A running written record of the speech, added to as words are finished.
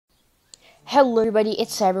Hello everybody,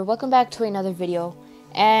 it's Cyber. Welcome back to another video.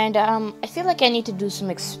 And I feel like I need to do some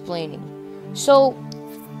explaining. So,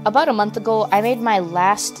 about a month ago, I made my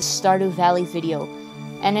last Stardew Valley video.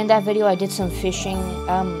 And in that video, I did some fishing.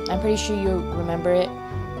 I'm pretty sure you remember it.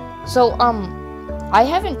 So, I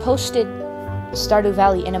haven't posted Stardew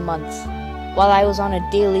Valley in a month while I was on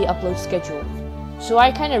a daily upload schedule. So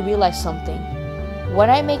I kind of realized something. When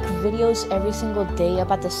I make videos every single day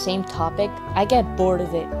about the same topic, I get bored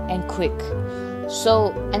of it and quick.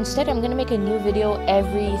 So instead, I'm gonna make a new video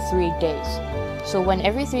every 3 days. So when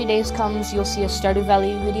every 3 days comes, you'll see a Stardew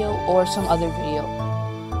Valley video or some other video.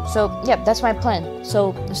 So yeah, that's my plan.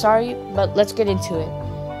 So sorry, but let's get into it.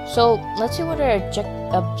 So let's see what our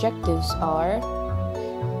objectives are.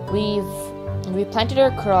 We've planted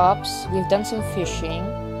our crops. We've done some fishing.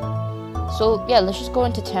 So yeah, let's just go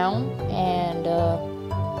into town and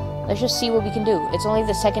let's just see what we can do. It's only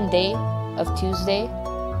the second day of Tuesday.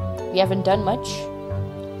 We haven't done much,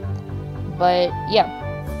 but yeah.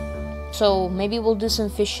 So maybe we'll do some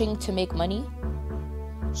fishing to make money.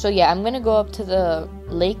 So yeah, I'm gonna go up to the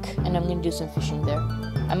lake and I'm gonna do some fishing there.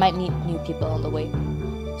 I might meet new people on the way,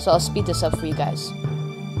 so I'll speed this up for you guys.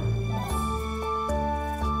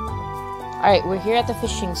 Alright, we're here at the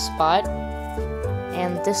fishing spot.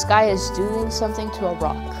 And this guy is doing something to a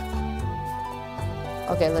rock.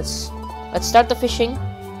 Okay, let's start the fishing.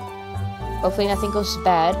 Hopefully nothing goes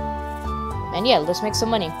bad. And yeah, let's make some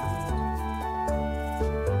money.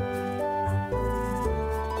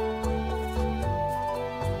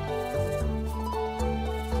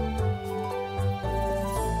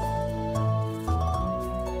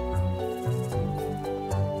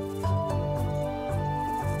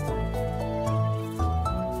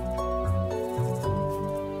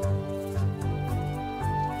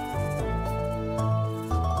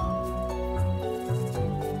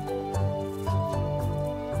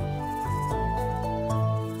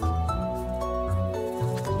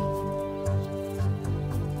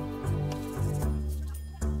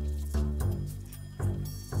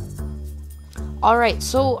 Alright,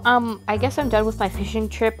 so I guess I'm done with my fishing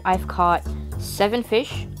trip. I've caught 7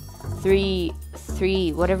 fish, three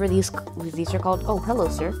whatever these are called. Oh, hello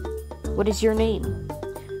sir. What is your name?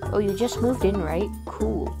 Oh, you just moved in, right?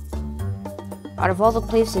 Cool. Out of all the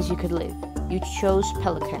places you could live, you chose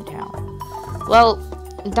Pelican Town. Well,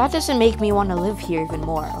 that doesn't make me want to live here even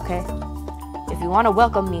more, okay? If you want to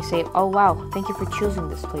welcome me, say, oh wow, thank you for choosing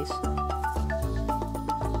this place.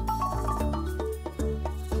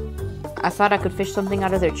 I thought I could fish something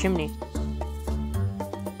out of their chimney.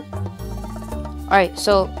 Alright,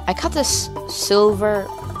 so I caught this silver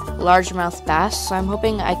largemouth bass, so I'm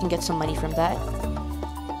hoping I can get some money from that.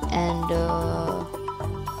 And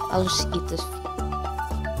I'll just eat this.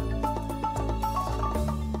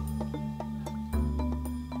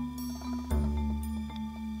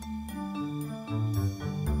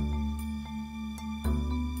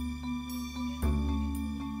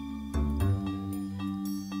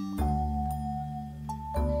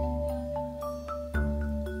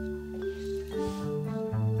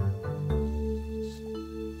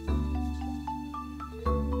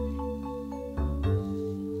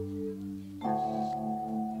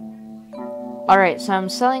 Alright, so I'm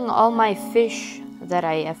selling all my fish that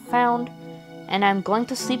I have found, and I'm going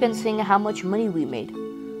to sleep and seeing how much money we made.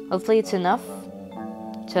 Hopefully it's enough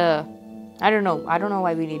to... I don't know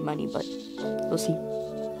why we need money, but we'll see.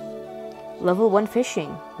 Level 1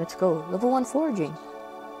 fishing. Let's go. Level 1 foraging.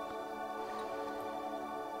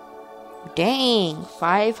 Dang,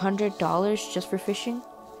 $500 just for fishing?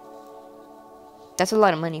 That's a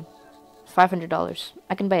lot of money. $500.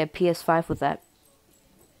 I can buy a PS5 with that.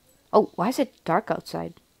 Oh, why is it dark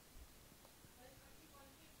outside?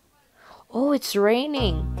 Oh, it's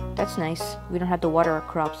raining. That's nice. We don't have to water our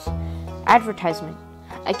crops. Advertisement.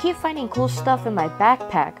 I keep finding cool stuff in my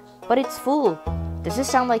backpack, but it's full. Does this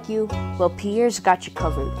sound like you? Well, Pierre's got you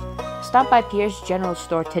covered. Stop by Pierre's General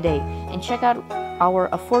Store today and check out our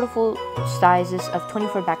affordable sizes of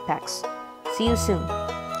 24 backpacks. See you soon.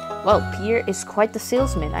 Well, Pierre is quite the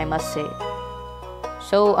salesman, I must say.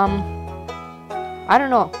 So, I don't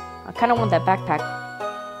know. I kind of want that backpack.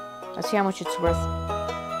 Let's see how much it's worth.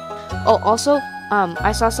 Oh, also,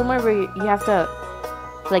 I saw somewhere where you have to,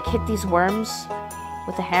 like, hit these worms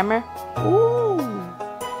with a hammer. Ooh!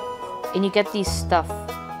 And you get these stuff.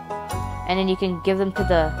 And then you can give them to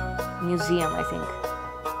the museum, I think.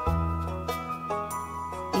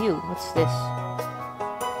 Ew, what's this?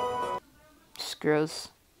 It's gross.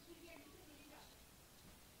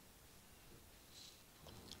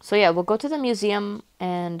 So yeah, we'll go to the museum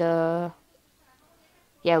and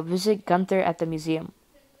yeah, visit Gunther at the museum.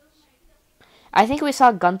 I think we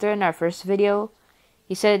saw Gunther in our first video.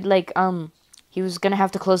 He said, like, he was gonna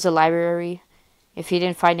have to close the library if he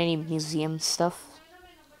didn't find any museum stuff.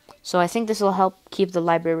 So I think this will help keep the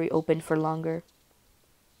library open for longer.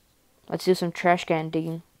 Let's do some trash can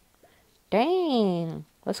digging. Dang!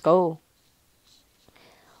 Let's go.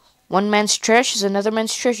 One man's trash is another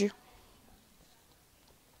man's treasure.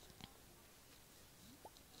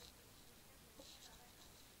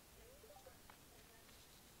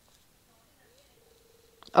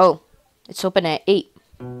 Oh, it's open at 8.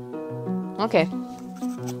 Okay.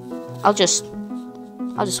 I'll just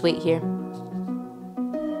wait here.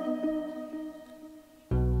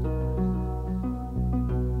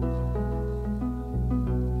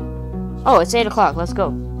 Oh, it's 8 o'clock. Let's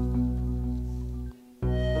go.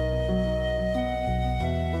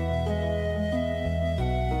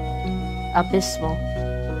 Abysmal.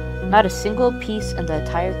 Not a single piece in the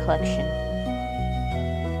entire collection.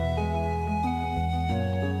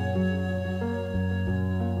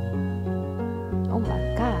 Oh my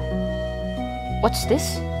god. What's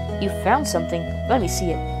this? You found something. Let me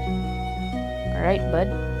see it. Alright, bud.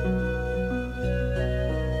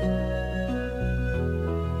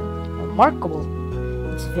 Remarkable.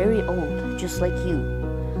 It's very old, just like you.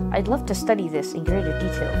 I'd love to study this in greater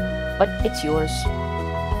detail, but it's yours.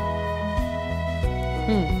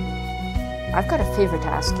 I've got a favor to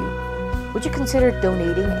ask you. Would you consider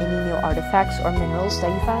donating any new artifacts or minerals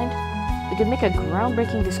that you find? We could make a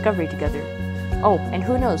groundbreaking discovery together. Oh, and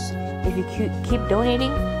who knows, if you keep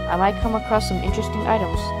donating, I might come across some interesting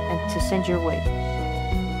items and to send your way.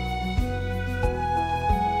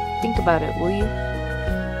 Think about it, will you?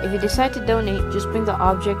 If you decide to donate, just bring the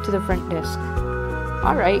object to the front desk.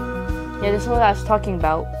 Alright. Yeah, this is what I was talking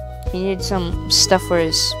about. He needed some stuff for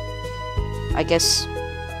his, I guess,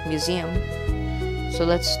 museum. So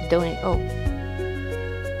let's donate. Oh.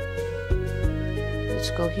 Let's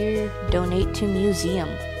go here. Donate to museum.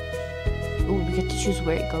 Ooh, we get to choose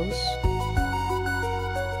where it goes.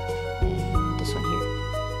 And this one here.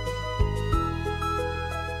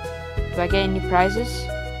 Do I get any prizes?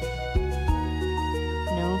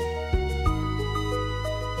 No.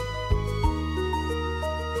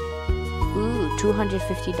 Ooh,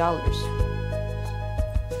 $250.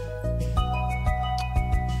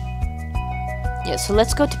 Yeah, so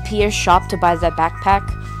let's go to Pierre's shop to buy that backpack,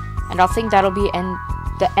 and I think that'll be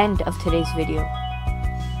the end of today's video.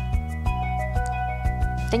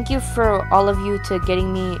 Thank you for all of you to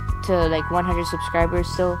getting me to like 100 subscribers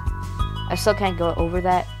still. I still can't go over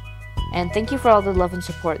that. And thank you for all the love and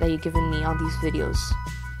support that you've given me on these videos.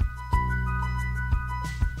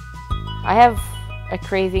 I have a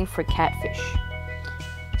craving for catfish.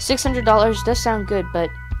 $600 does sound good, but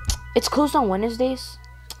it's closed on Wednesdays?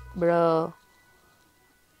 Bro.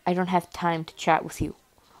 I don't have time to chat with you.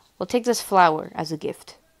 We'll take this flower as a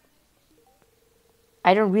gift.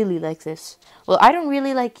 I don't really like this. Well, I don't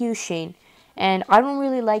really like you, Shane. And I don't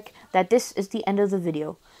really like that this is the end of the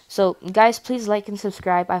video. So, guys, please like and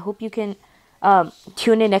subscribe. I hope you can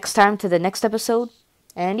tune in next time to the next episode.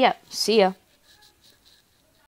 And yeah, see ya.